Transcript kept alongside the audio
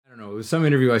was some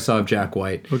interview I saw of Jack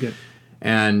White. Okay.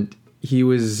 And he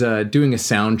was doing a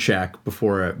sound check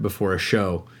before a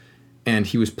show, and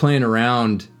he was playing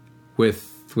around with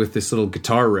this little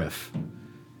guitar riff.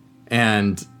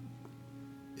 And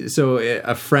so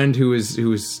a friend who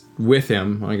was with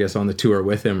him, I guess on the tour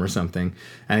with him or something,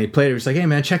 and he played it. He's like, "Hey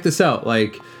man, check this out!"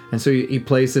 Like, and so he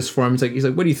plays this for him. He's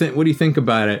like, "What do you think? What do you think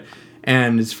about it?"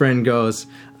 And his friend goes,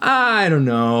 "I don't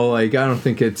know. Like, I don't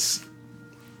think it's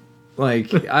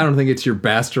your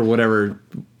best," or whatever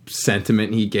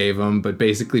sentiment he gave him, but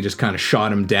basically just kind of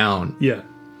shot him down. Yeah.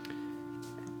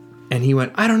 And he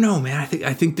went, "I don't know, man.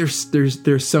 I think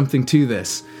there's something to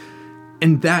this."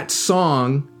 And that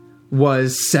song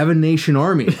was Seven Nation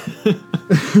Army.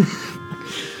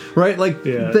 Right? Like,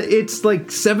 it's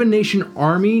like Seven Nation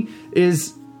Army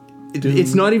is...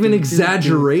 It's not even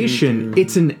exaggeration.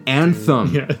 It's an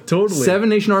anthem. Yeah, totally. Seven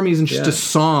Nation Army isn't just a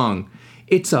song.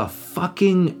 It's a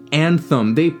fucking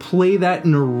anthem. They play that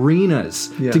in arenas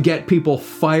to get people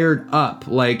fired up.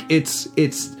 Like, it's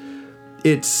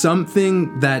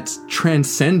something that's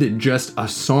transcended just a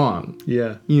song.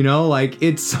 Yeah. You know, like,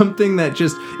 it's something that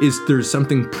just is, there's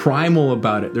something primal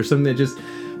about it. There's something that just,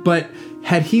 but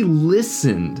had he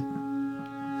listened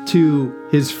to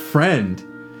his friend,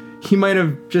 he might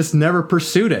have just never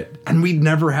pursued it, and we'd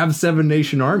never have Seven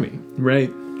Nation Army.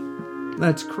 Right.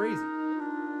 That's crazy.